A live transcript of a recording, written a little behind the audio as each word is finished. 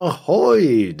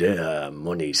Ahoy there,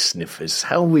 money sniffers.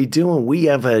 How we doing? We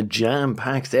have a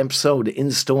jam-packed episode in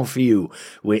store for you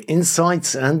with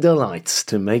insights and delights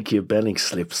to make your betting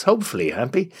slips hopefully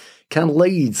happy. Can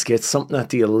Leeds get something at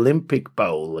the Olympic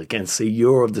Bowl against a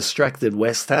Euro-distracted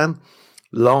West Ham?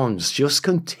 Lens just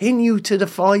continue to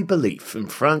defy belief in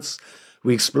France.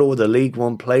 We explore the League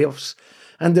One playoffs.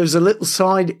 And there's a little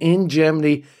side in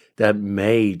Germany that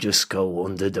may just go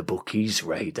under the bookies'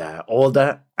 radar. All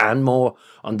that and more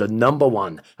on the number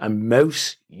one and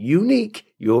most unique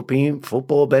European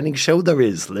football betting show there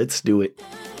is. Let's do it.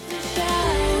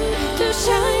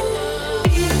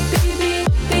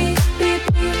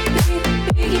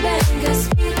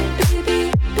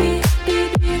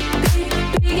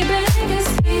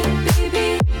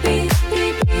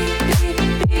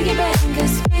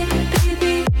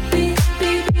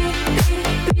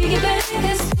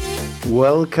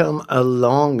 Welcome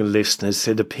along, listeners,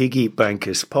 to the Piggy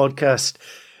Bankers podcast.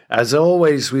 As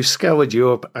always, we've scoured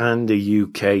Europe and the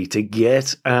UK to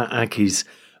get our Ackies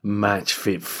match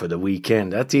fit for the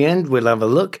weekend. At the end, we'll have a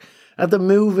look at the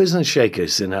movers and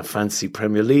shakers in our fancy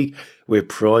Premier League, with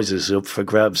prizes up for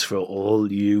grabs for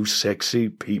all you sexy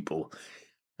people.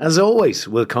 As always,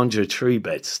 we'll conjure three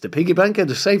bets. The Piggy Banker,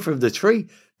 the safer of the three,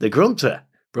 the Grunter,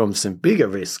 promising bigger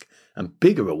risk and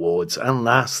bigger rewards, and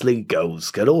lastly,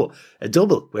 goals galore, a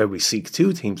double where we seek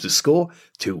two teams to score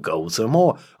 2 goals or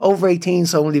more. Over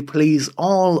 18s only, please.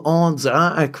 All odds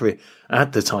are accurate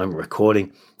at the time of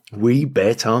recording. We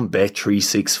bet on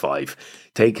Bet365,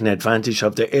 taking advantage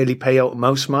of the early payout in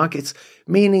most markets,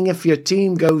 meaning if your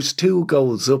team goes 2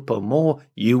 goals up or more,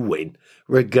 you win,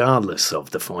 regardless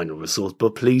of the final result.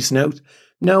 But please note,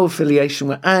 no affiliation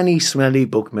with any smelly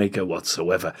bookmaker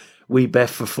whatsoever. We bet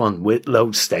for fun with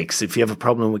low stakes. If you have a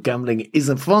problem with gambling, it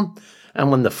isn't fun.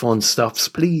 And when the fun stops,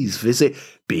 please visit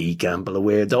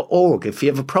begambleaware.org. If you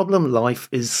have a problem, life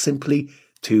is simply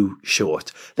too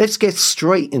short. Let's get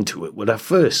straight into it with our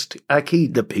first Aki,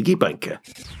 the Piggy Banker.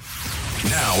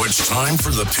 Now it's time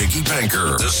for the Piggy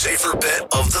Banker, the safer bet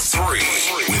of the three,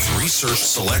 with research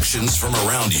selections from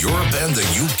around Europe and the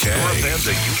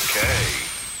UK.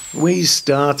 We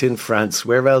start in France.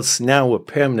 Where else now? A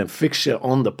permanent fixture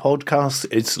on the podcast.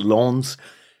 It's Lens.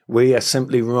 We are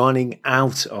simply running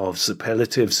out of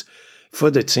superlatives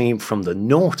for the team from the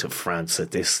north of France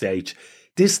at this stage.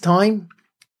 This time,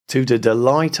 to the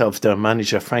delight of their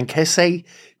manager Franck Hesse,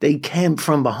 they came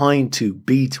from behind to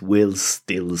beat Will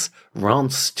Still's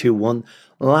Reims 2-1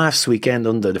 last weekend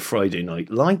under the Friday night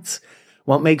lights.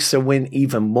 What makes their win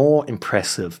even more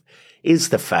impressive is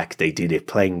the fact they did it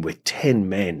playing with 10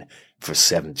 men for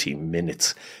 70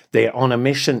 minutes. They are on a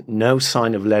mission, no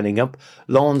sign of letting up.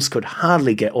 Lens could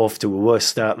hardly get off to a worse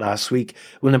start last week,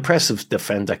 with impressive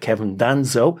defender Kevin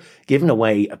Danzo giving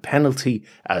away a penalty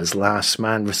as last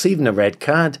man, receiving a red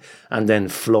card, and then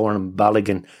Florian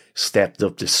Balogun stepped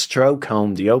up to stroke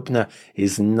home the opener,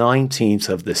 his 19th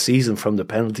of the season from the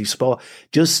penalty spot,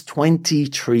 just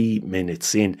 23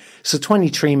 minutes in. So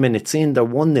 23 minutes in, they're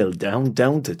 1-0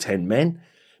 down to 10 men.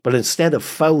 But instead of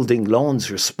folding, Lens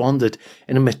responded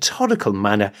in a methodical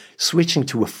manner, switching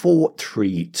to a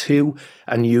 4-3-2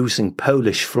 and using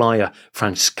Polish flyer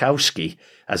Frankowski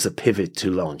as a pivot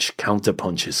to launch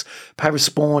counterpunches.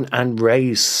 Paris-born and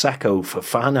raised Sako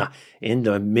Fofana in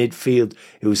the midfield,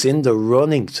 who's in the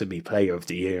running to be Player of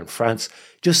the Year in France,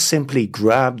 just simply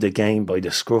grabbed the game by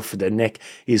the scruff of the neck.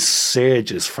 His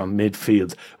surges from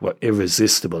midfield were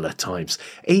irresistible at times.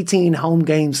 18 home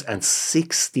games and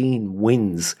 16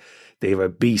 wins. They were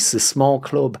beasts. The small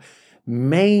club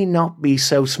may not be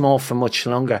so small for much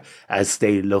longer, as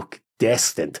they look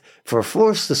destined for a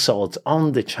first assault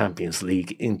on the Champions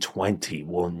League in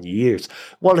 21 years.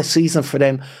 What a season for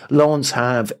them. Lens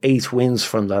have 8 wins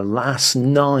from their last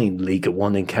 9 Ligue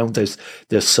 1 encounters.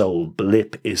 Their sole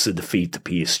blip is a defeat to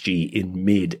PSG in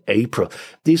mid-April.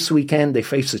 This weekend they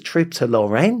face a trip to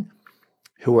Rennes,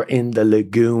 who are in the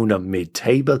lagoon of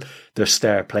mid-table. Their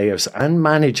star players and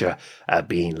manager are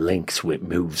being linked with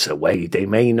moves away. They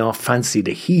may not fancy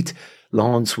the heat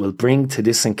Lens will bring to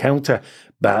this encounter,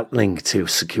 battling to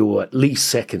secure at least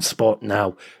second spot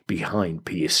now behind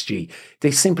PSG.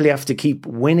 They simply have to keep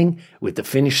winning, with the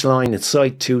finish line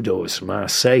inside 2 doors.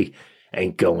 Marseille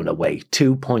ain't going away.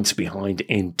 2 points behind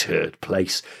in third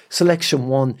place. Selection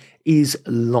 1 is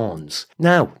Lens.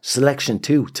 Now, selection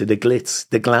 2 to the glitz,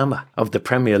 the glamour of the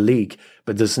Premier League.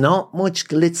 But there's not much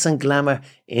glitz and glamour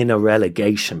in a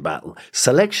relegation battle.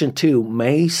 Selection 2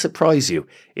 may surprise you.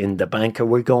 In the banker,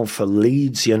 we're going for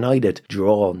Leeds United.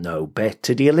 Draw no bet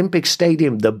to the Olympic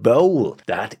Stadium, the Bowl.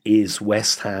 That is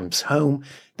West Ham's home.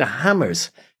 The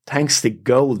Hammers thanks to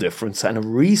goal difference and a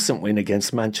recent win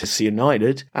against Manchester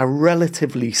United, are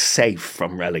relatively safe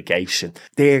from relegation.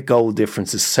 Their goal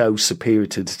difference is so superior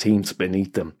to the teams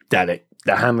beneath them that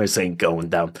the Hammers ain't going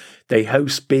down. They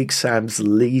host Big Sam's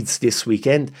Leeds this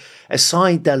weekend, a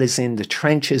side that is in the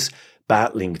trenches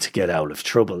battling to get out of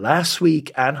trouble. Last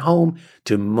week at home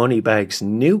to Moneybags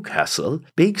Newcastle,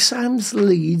 Big Sam's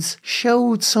Leeds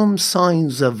showed some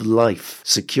signs of life,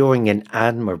 securing an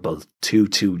admirable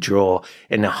 2-2 draw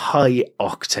in a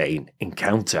high-octane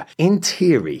encounter. In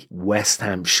theory, West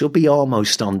Ham should be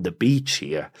almost on the beach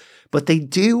here, but they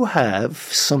do have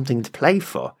something to play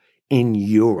for in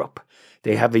Europe.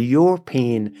 They have a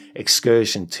European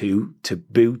excursion to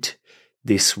boot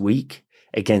this week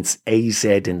against AZ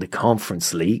in the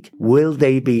Conference League. Will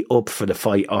they be up for the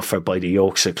fight offered by the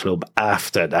Yorkshire club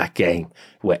after that game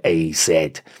with AZ?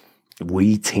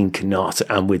 We think not.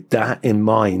 And with that in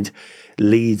mind,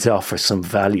 Leeds offer some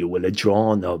value with a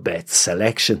draw no bet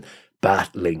selection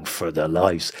battling for their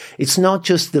lives. It's not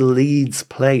just the Leeds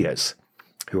players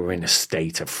who are in a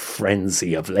state of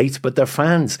frenzy of late, but their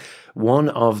fans. One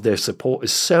of their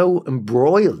supporters so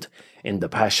embroiled in the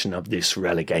passion of this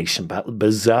relegation battle,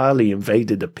 bizarrely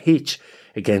invaded the pitch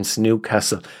against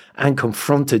Newcastle and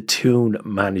confronted Toon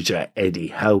manager Eddie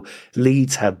Howe.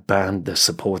 Leeds had banned the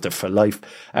supporter for life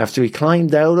after he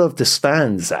climbed out of the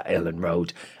stands at Ellen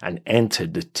Road and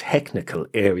entered the technical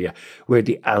area where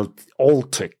the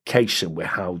altercation with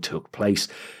Howe took place,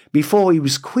 before he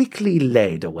was quickly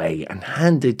led away and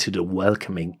handed to the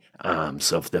welcoming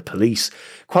arms of the police.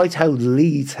 Quite how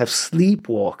Leeds have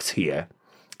sleepwalked here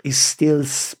is still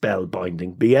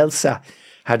spellbinding. Bielsa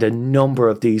had a number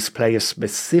of these players,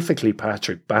 specifically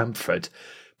Patrick Bamford,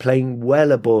 playing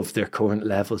well above their current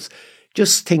levels.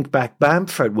 Just think back,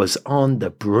 Bamford was on the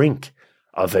brink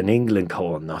of an England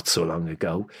call not so long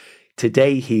ago.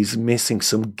 Today he's missing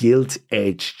some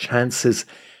gilt-edged chances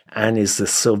and is the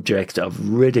subject of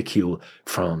ridicule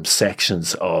from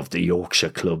sections of the Yorkshire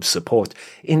club support.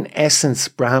 In essence,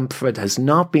 Bamford has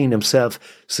not been himself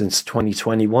since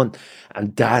 2021,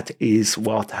 and that is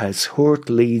what has hurt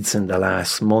Leeds in the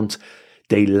last month.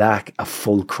 They lack a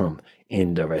fulcrum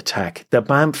in their attack. The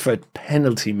Bamford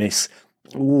penalty miss,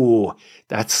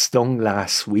 that stung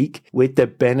last week. With the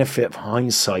benefit of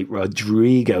hindsight,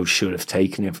 Rodrigo should have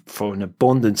taken it for an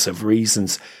abundance of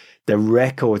reasons. The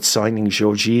record signing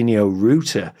Jorginho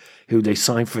Ruta, who they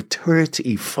signed for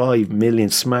 35 million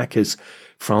smackers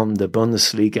from the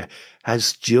Bundesliga,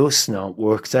 has just not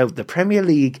worked out. The Premier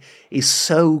League is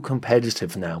so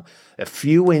competitive now. A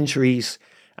few injuries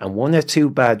and one or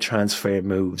two bad transfer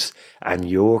moves and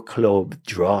your club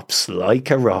drops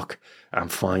like a rock and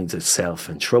finds itself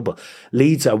in trouble.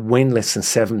 Leeds are winless in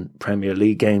 7 Premier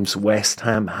League games. West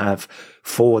Ham have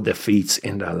 4 defeats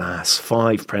in their last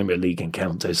 5 Premier League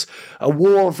encounters. A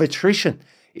war of attrition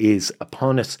is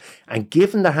upon us, and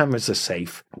given the Hammers are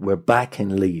safe, we're back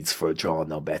in Leeds for a draw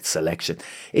no bet selection.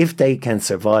 If they can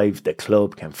survive, the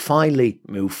club can finally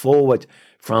move forward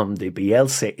from the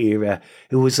Bielsa era,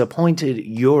 who was appointed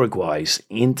Uruguay's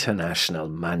international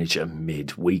manager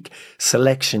midweek.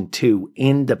 Selection 2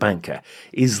 in the banker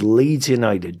is Leeds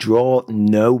United draw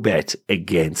no bet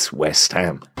against West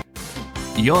Ham.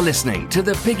 You're listening to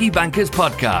the Piggy Bankers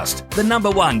Podcast, the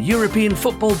 #1 European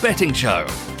football betting show.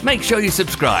 Make sure you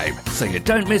subscribe so you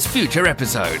don't miss future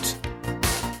episodes.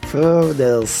 For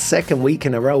the second week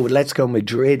in a row, Let's Go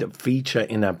Madrid feature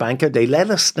in our banker. They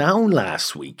let us down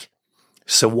last week.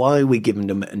 So why are we giving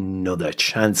them another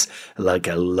chance like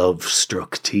a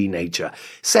love-struck teenager?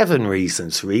 7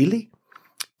 reasons, really.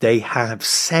 They have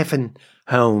 7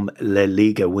 home La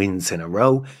Liga wins in a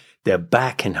row. They're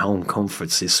back in home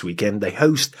comforts this weekend. They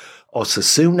host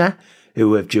Osasuna,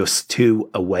 who have just 2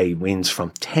 away wins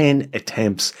from 10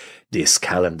 attempts this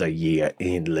calendar year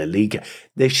in La Liga.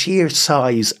 The sheer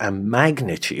size and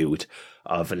magnitude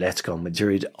of Atletico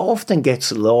Madrid often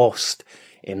gets lost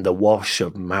in the wash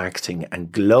of marketing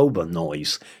and global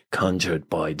noise conjured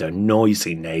by their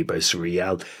noisy neighbours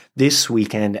Real. This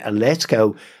weekend,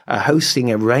 Atletico are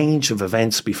hosting a range of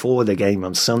events before the game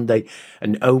on Sunday,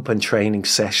 an open training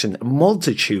session, a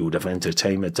multitude of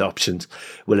entertainment options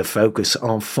with a focus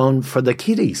on fun for the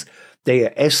kiddies. They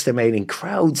are estimating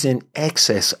crowds in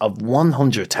excess of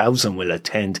 100,000 will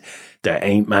attend. There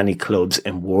ain't many clubs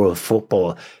in world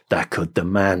football that could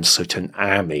demand such an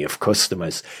army of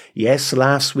customers. Yes,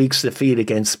 last week's defeat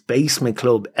against basement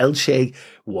club Elche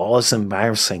was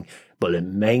embarrassing, but it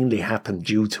mainly happened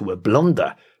due to a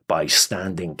blunder by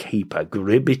standing keeper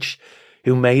Gribic,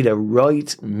 who made a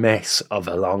right mess of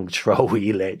a long throw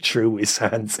he let through his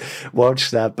hands.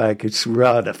 Watch that back, it's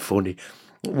rather funny.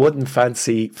 Wouldn't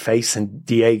fancy facing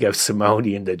Diego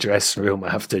Simeone in the dressing room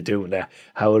after doing a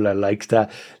howler like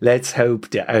that. Let's hope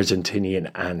the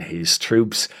Argentinian and his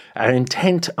troops are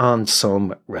intent on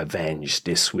some revenge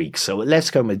this week. So let's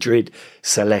go Madrid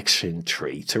selection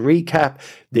 3. To recap,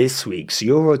 this week's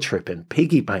Euro trip and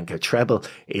piggy banker treble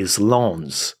is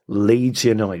Lens, Leeds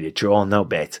United, draw no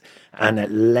bet, and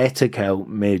Atletico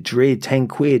Madrid, 10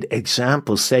 quid,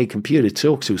 example, say computer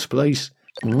talks who's place.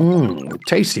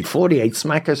 Tasty, 48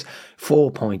 smackers,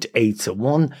 4.8 to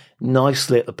 1. Nice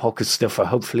little pocket stuffer,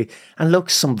 hopefully. And look,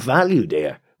 some value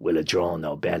there. Will a draw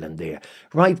no bet in there.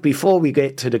 Right, before we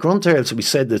get to the grunter, as we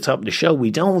said at the top of the show, we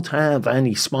don't have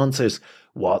any sponsors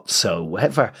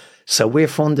whatsoever. So we're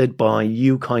funded by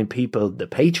you kind people, the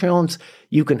Patreons.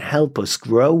 You can help us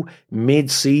grow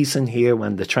mid-season here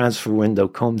when the transfer window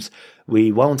comes.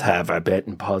 We won't have our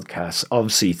betting podcast,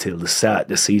 obviously, till the start of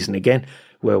the season again,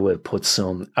 where we'll put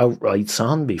some outrights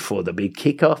on before the big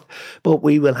kickoff. But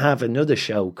we will have another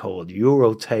show called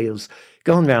Euro Tales,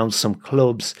 going around some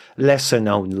clubs, lesser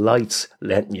known lights,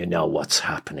 letting you know what's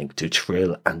happening to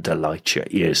thrill and delight your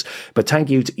ears. But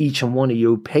thank you to each and one of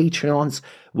you Patreons.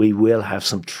 We will have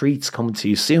some treats coming to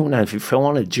you soon. And if you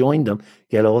want to join them,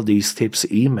 get all these tips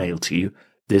emailed to you.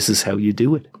 This is how you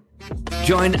do it.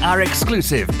 Join our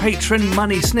exclusive Patron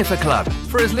Money Sniffer Club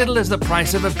for as little as the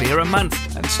price of a beer a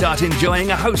month and start enjoying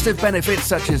a host of benefits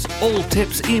such as all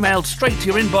tips emailed straight to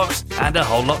your inbox and a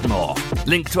whole lot more.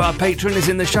 Link to our Patreon is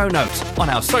in the show notes, on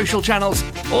our social channels,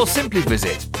 or simply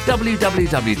visit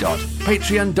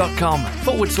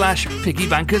www.patreon.com/Piggy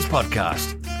Bankers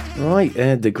Podcast.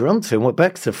 Right, the grunt, and we're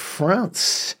back to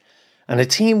France. And a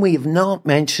team we have not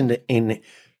mentioned in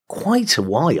quite a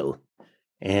while.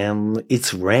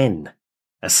 It's Rennes,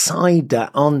 a side that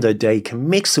on their day can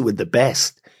mix it with the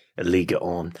best at Ligue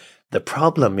 1. The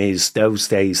problem is those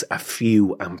days are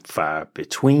few and far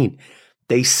between.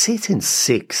 They sit in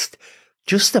 6th,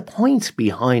 just a point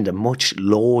behind a much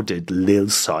lauded Lille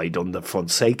side under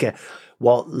Fonseca.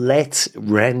 What lets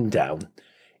Rennes down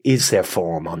is their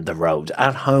form on the road.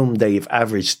 At home, they've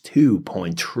averaged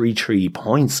 2.33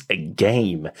 points a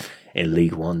game in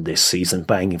Ligue 1 this season,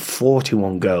 banging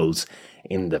 41 goals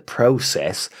in the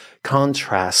process.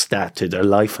 Contrast that to their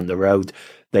life on the road.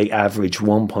 They average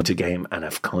 1 point a game and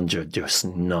have conjured just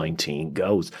 19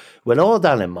 goals. With all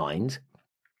that in mind,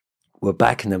 we're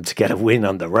backing them to get a win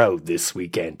on the road this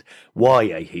weekend.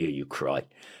 Why, I hear you cry?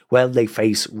 Well, they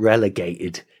face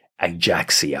relegated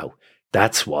Ajaccio.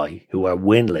 That's why, who are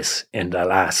winless in the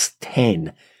last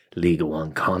 10 Ligue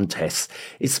 1 contests.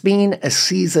 It's been a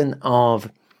season of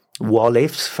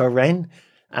what-ifs for Rennes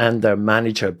and their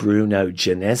manager Bruno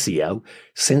Genesio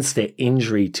since the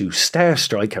injury to star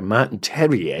striker Martin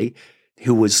Terrier,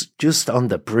 who was just on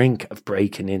the brink of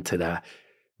breaking into that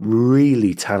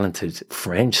really talented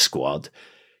French squad.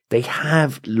 They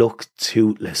have looked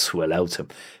toothless without him.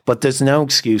 But there's no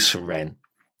excuse for Rennes.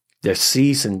 Their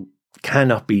season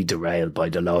cannot be derailed by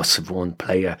the loss of one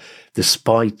player,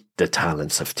 despite the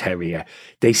talents of Terrier.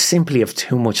 They simply have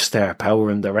too much star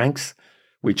power in the ranks,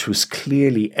 which was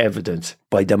clearly evident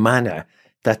by the manner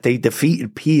that they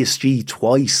defeated PSG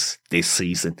twice this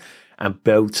season, and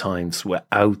both times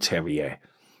without Terrier.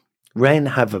 Rennes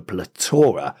have a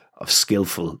plethora of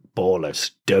skillful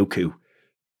ballers, Doku,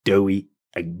 Dowie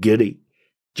and Goody,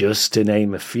 just to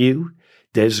name a few.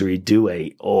 Desiree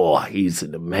Doué, he's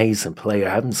an amazing player.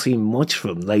 I haven't seen much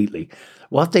from him lately.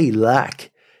 What they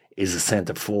lack is a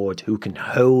centre forward who can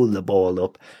hold the ball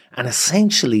up and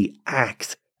essentially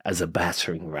act as a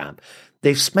battering ram.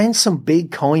 They've spent some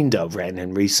big coin though, Rennes,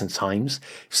 in recent times,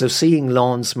 so seeing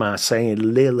Lens, Marseille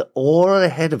and Lille all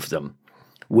ahead of them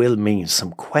will mean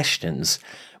some questions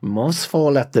must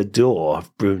fall at the door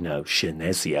of Bruno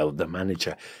Genesio, the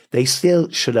manager. They still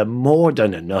should have more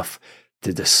than enough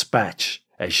to dispatch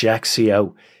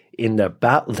Ajaccio in their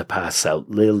battle to pass out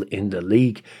Lille in the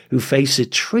league, who face a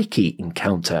tricky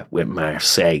encounter with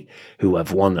Marseille, who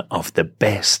have one of the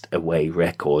best away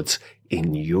records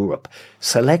in Europe.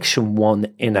 Selection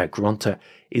 1 in our grunter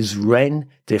is Rennes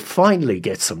to finally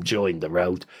get some joy in the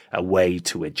road away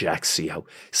to Ajaccio.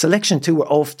 Selection 2 are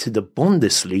off to the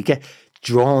Bundesliga.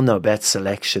 Draw no bet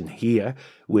selection here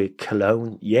with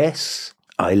Cologne. Yes,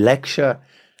 I lecture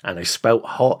and I spout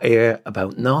hot air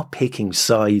about not picking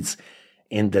sides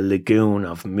in the lagoon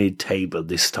of mid-table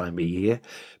this time of year,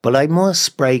 but I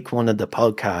must break one of the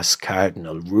podcast's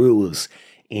cardinal rules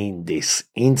in this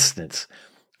instance.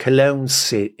 Cologne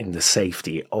sit in the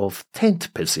safety of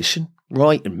 10th position,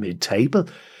 right in mid-table,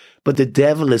 but the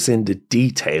devil is in the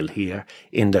detail here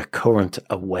in their current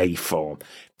away form.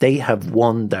 They have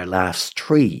won their last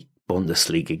 3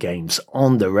 Bundesliga games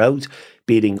on the road,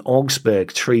 beating Augsburg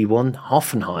 3-1,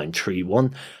 Hoffenheim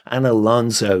 3-1 and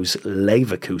Alonso's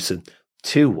Leverkusen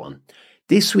 2-1.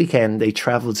 This weekend they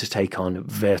travel to take on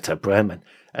Werder Bremen,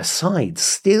 a side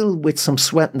still with some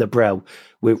sweat in the brow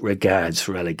with regards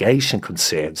to relegation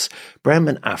concerns.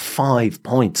 Bremen are 5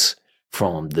 points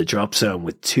from the drop zone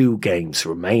with 2 games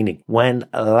remaining. When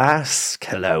last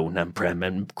Cologne and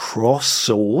Bremen crossed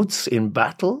swords in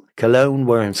battle, Cologne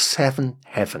were in 7th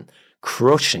heaven,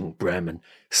 crushing Bremen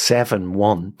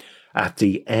 7-1 at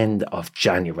the end of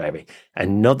January.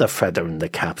 Another feather in the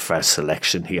cap for our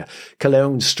selection here.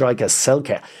 Cologne striker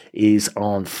Selke is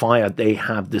on fire. They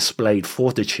have displayed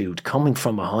fortitude coming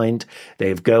from behind. They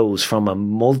have goals from a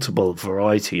multiple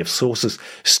variety of sources.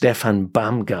 Stefan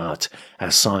Baumgart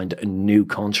has signed a new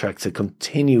contract to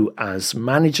continue as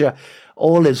manager.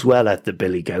 All is well at the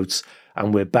Billy Goats,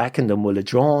 and we're backing them with a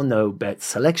draw no bet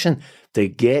selection to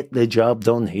get the job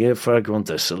done here for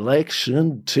Grunter.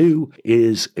 Selection 2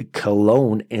 is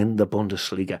Cologne in the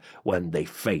Bundesliga when they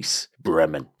face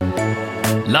Bremen.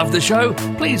 Love the show?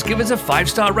 Please give us a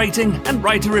 5-star rating and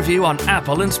write a review on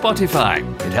Apple and Spotify.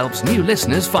 It helps new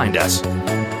listeners find us.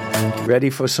 Ready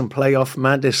for some playoff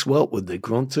madness? What would the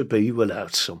Grunter be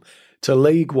without some? To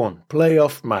League One,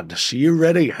 playoff madness. Are you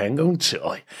ready? Hang on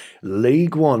tight.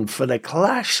 League One for the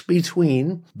clash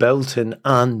between Bolton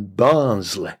and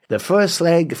Barnsley. The first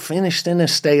leg finished in a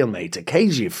stalemate. A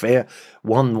cagey affair,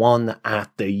 1-1 at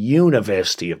the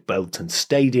University of Bolton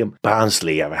Stadium.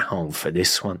 Barnsley are at home for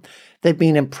this one. They've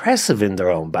been impressive in their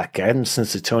own back garden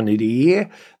since the turn of the year.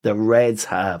 The Reds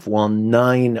have won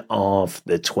 9 of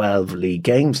the 12 league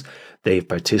games they've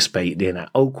participated in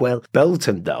at Oakwell.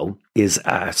 Bolton, though, is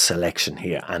our selection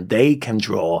here, and they can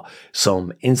draw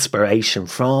some inspiration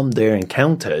from their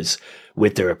encounters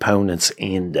with their opponents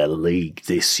in the league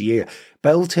this year.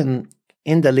 Bolton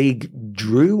in the league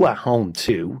drew at home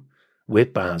too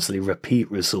with Barnsley, repeat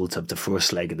result of the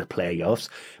first leg of the playoffs.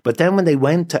 But then when they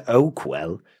went to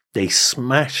Oakwell, they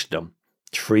smashed them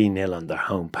 3-0 on their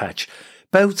home patch.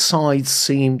 Both sides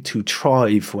seem to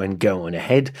thrive when going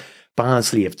ahead.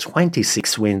 Barnsley have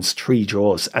 26 wins, 3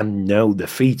 draws and no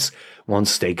defeats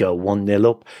once they go 1-0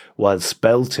 up, whilst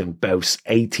Bolton boasts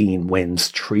 18 wins,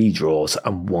 3 draws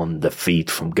and 1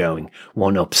 defeat from going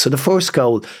 1 up. So the first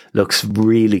goal looks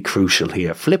really crucial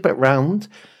here. Flip it round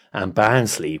and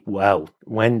Barnsley, wow,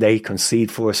 when they concede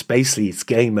first, basically it's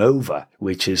game over,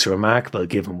 which is remarkable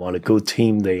given what a good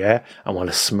team they are and what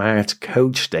a smart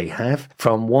coach they have.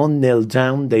 From 1-0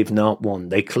 down, they've not won.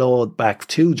 They clawed back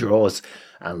 2 draws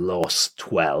and lost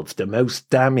 12. The most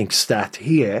damning stat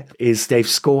here is they've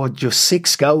scored just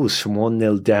 6 goals from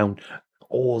 1-0 down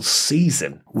all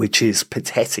season, which is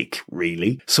pathetic,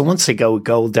 really. So once they go a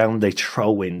goal down, they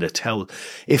throw in the towel.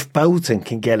 If Bolton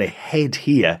can get ahead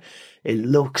here, it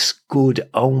looks good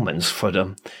omens for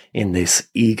them in this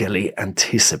eagerly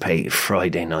anticipated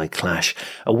Friday night clash.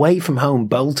 Away from home,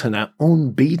 Bolton are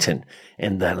unbeaten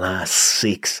in their last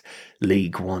 6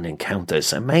 League One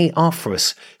encounters and may offer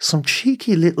us some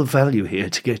cheeky little value here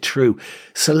to get through.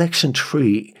 Selection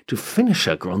 3 to finish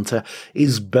our Grunter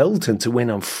is Bolton to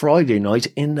win on Friday night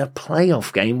in the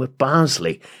playoff game with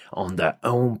Barnsley on their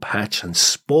own patch and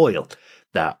spoil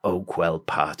that Oakwell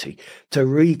party. To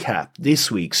recap this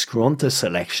week's Grunter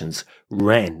selections: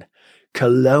 Rennes,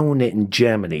 Cologne in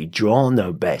Germany, draw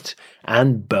no bet,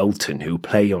 and Bolton, who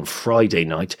play on Friday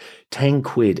night. 10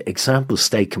 quid, example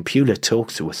stake, computer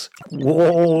talk to us.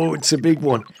 Whoa, it's a big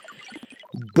one.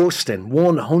 Busting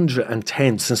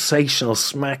 110 sensational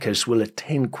smackers will a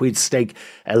 10 quid stake.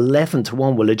 11 to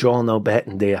 1 will a draw no bet,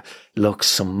 and there looks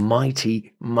some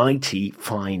mighty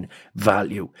fine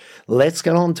value. Let's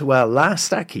get on to our last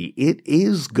stacky. It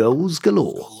is goals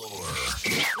galore.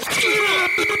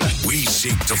 We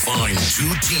seek to find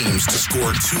 2 teams to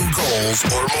score 2 goals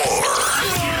or more.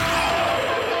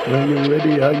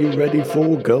 Are you ready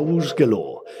for goals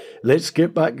galore? Let's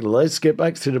get back to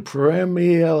the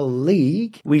Premier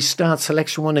League. We start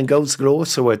selection 1 in goals galore,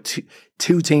 so we're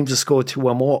 2 teams to score 2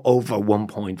 or more, over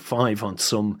 1.5 on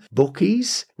some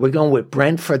bookies. We're going with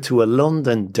Brentford to a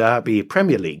London derby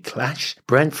Premier League clash.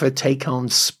 Brentford take on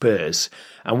Spurs.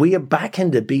 And we are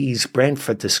backing the Bees,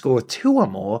 Brentford, to score 2 or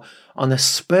more on a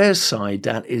Spurs side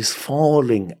that is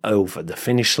falling over the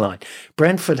finish line.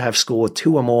 Brentford have scored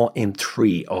 2 or more in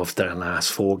 3 of their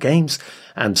last 4 games,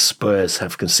 and Spurs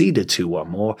have conceded 2 or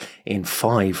more in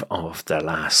 5 of their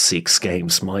last 6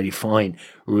 games. Mighty fine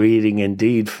reading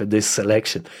indeed for this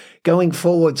selection. Going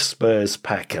forward, Spurs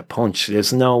pack a punch.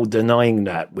 There's no denying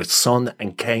that. With Son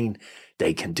and Kane,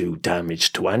 they can do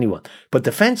damage to anyone. But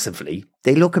defensively,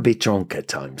 they look a bit drunk at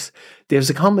times. There's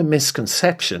a common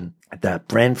misconception that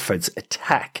Brentford's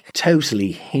attack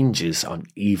totally hinges on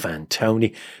Ivan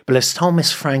Toney. But as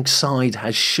Thomas Frank's side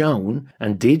has shown,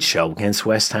 and did show against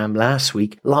West Ham last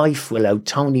week, life without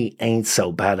Toney ain't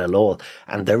so bad at all.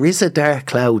 And there is a dark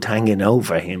cloud hanging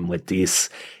over him with this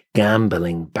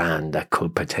gambling ban that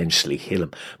could potentially kill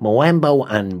him. Moembo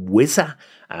and Wizza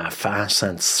are fast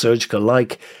and surgical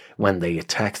like. When they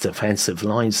attacked defensive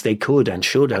lines, they could and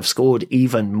should have scored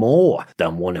even more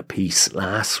than one apiece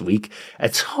last week. A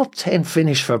top 10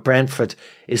 finish for Brentford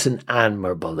is an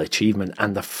admirable achievement,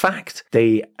 and the fact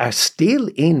they are still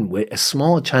in with a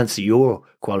small chance of Euro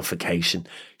qualification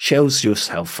shows just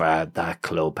how far that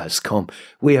club has come.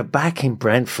 We are backing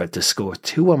Brentford to score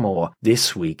 2 or more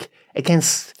this week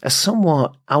against a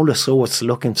somewhat out of sorts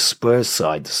looking Spurs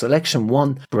side. Selection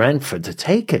 1, Brentford to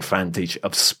take advantage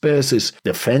of Spurs'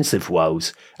 defensive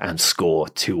woes and score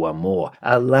 2 or more.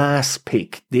 Our last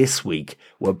pick this week,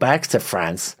 we're back to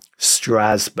France,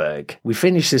 Strasbourg. We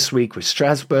finish this week with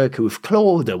Strasbourg, who have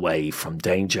clawed away from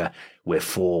danger with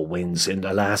 4 wins in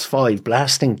the last 5,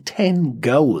 blasting 10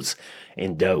 goals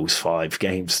in those 5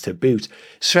 games to boot.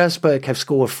 Strasbourg have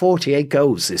scored 48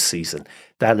 goals this season.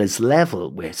 That is level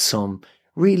with some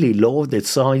really lauded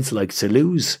sides like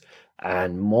Toulouse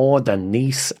and more than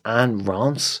Nice and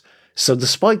Reims. So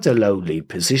despite their low league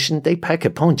position, they pack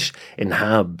a punch in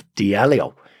Hab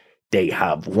Diallo. They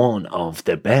have one of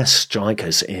the best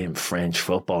strikers in French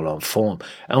football on form.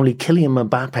 Only Kylian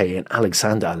Mbappe and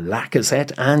Alexander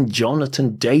Lacazette and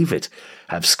Jonathan David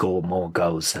have scored more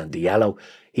goals than Diallo.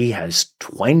 He has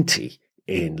 20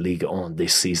 in Ligue 1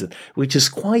 this season, which is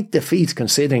quite the feat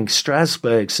considering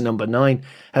Strasbourg's number 9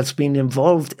 has been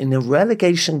involved in a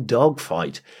relegation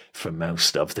dogfight for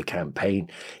most of the campaign.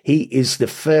 He is the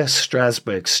first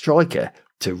Strasbourg striker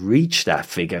to reach that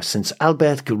figure since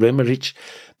Albert Grimerich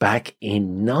back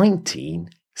in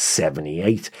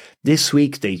 1978. This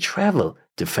week they travel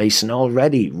to face an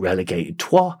already relegated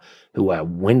Troyes, who are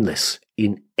winless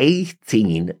in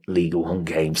 18 Ligue 1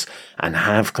 games and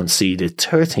have conceded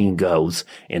 13 goals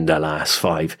in the last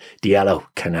 5. Diallo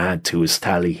can add to his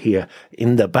tally here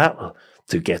in the battle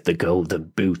to get the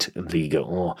golden boot in Ligue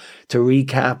 1. To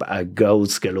recap, a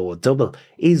goals galore double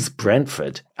is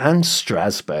Brentford and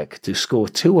Strasbourg to score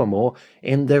 2 or more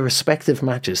in their respective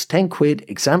matches. 10 quid,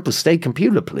 example stake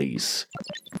computer please.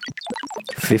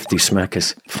 50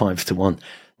 smackers, 5 to 1.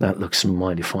 That looks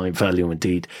mighty fine value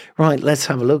indeed. Right, let's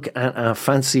have a look at our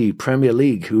fancy Premier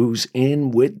League. Who's in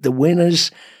with the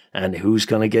winners and who's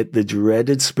going to get the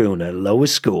dreaded spooner,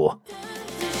 lowest score.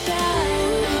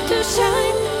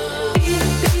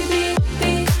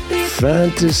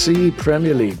 Fantasy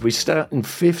Premier League. We start in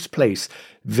 5th place.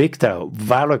 Victor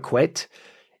Varaquet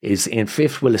is in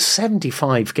 5th with a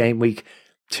 75 game week,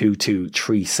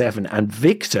 2-2-3-7, and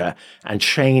Victor and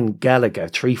Shane Gallagher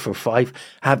 3-for-5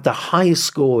 have the highest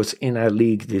scores in our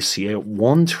league this year,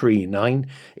 139.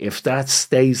 If that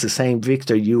stays the same,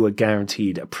 Victor, you are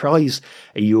guaranteed a prize,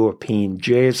 a European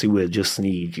jersey. We'll just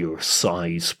need your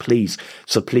size, please.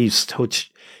 So please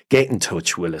get in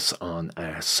touch with us on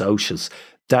our socials.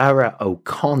 Dara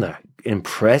O'Connor,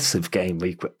 impressive game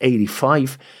week with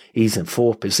 85. He's in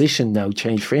 4th position, no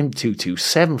change for him,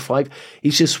 2-2-7-5.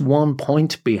 He's just 1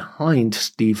 point behind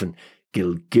Stephen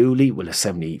Gilgooly with a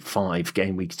 75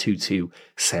 game week,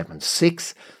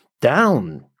 2-2-7-6.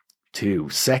 Down to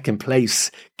 2nd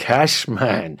place,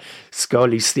 Cashman,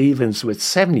 Scully Stevens with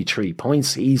 73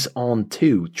 points. He's on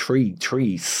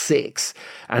 2-3-3-6.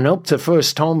 And up to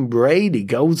 1st, Tom Brady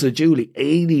goes to Julie,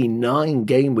 89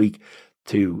 game week,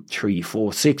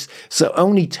 2-3-4-6. So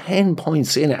only 10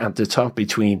 points in at the top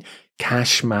between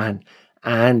Cashman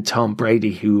and Tom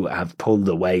Brady, who have pulled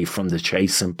away from the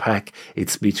chasing pack.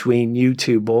 It's between you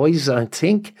two boys, I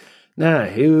think. Now,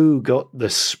 who got the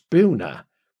spooner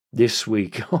this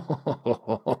week?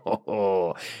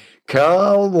 Carl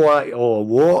White. Oh,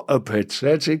 what a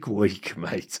pathetic week,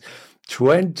 mate.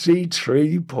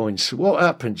 23 points. What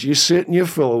happened? You sit on your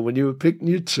floor when you were picking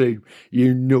your team.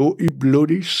 You naughty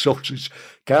bloody sausage.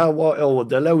 Carl White, oh,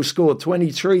 the low score,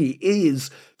 23, is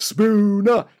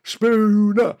Spooner.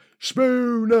 You're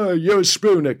a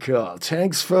spooner, Carl.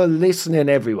 Thanks for listening,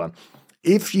 everyone.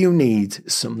 If you need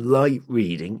some light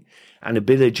reading and a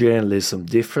bit of journalism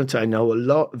different, I know a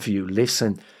lot of you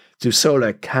listen to sort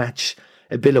of catch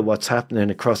a bit of what's happening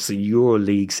across the Euro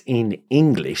leagues in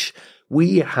English.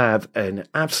 We have an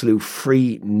absolute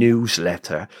free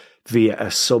newsletter via a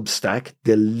Substack,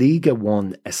 the Liga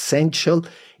 1 Essential.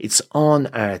 It's on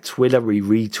our Twitter. We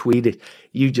retweet it.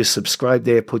 You just subscribe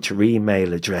there, put your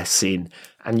email address in,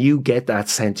 and you get that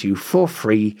sent to you for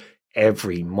free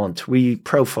every month. We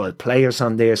profile players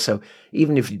on there, so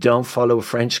even if you don't follow a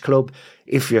French club,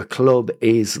 if your club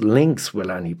is linked with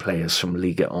any players from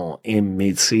Ligue 1 in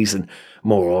mid-season,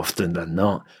 more often than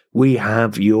not, we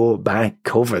have your back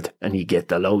covered, and you get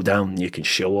the lowdown. You can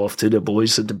show off to the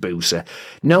boys at the Booster.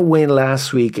 No win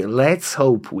last week. Let's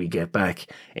hope we get back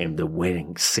in the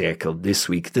winning circle this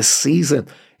week. The season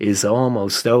is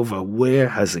almost over. Where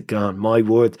has it gone? My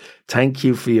word. Thank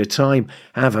you for your time.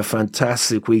 Have a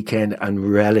fantastic weekend and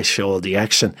relish all the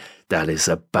action that is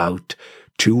about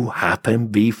to happen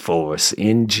before us.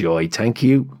 Enjoy. Thank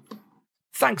you.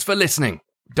 Thanks for listening.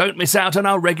 Don't miss out on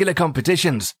our regular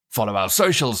competitions. Follow our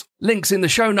socials, links in the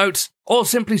show notes, or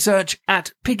simply search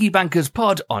at Piggy Bankers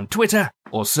Pod on Twitter,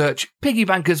 or search Piggy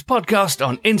Bankers Podcast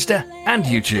on Insta and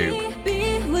YouTube.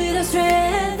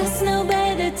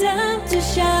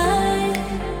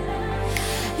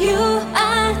 You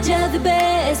are just the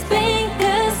best,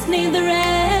 bankers need the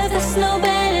rest. There's no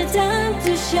better.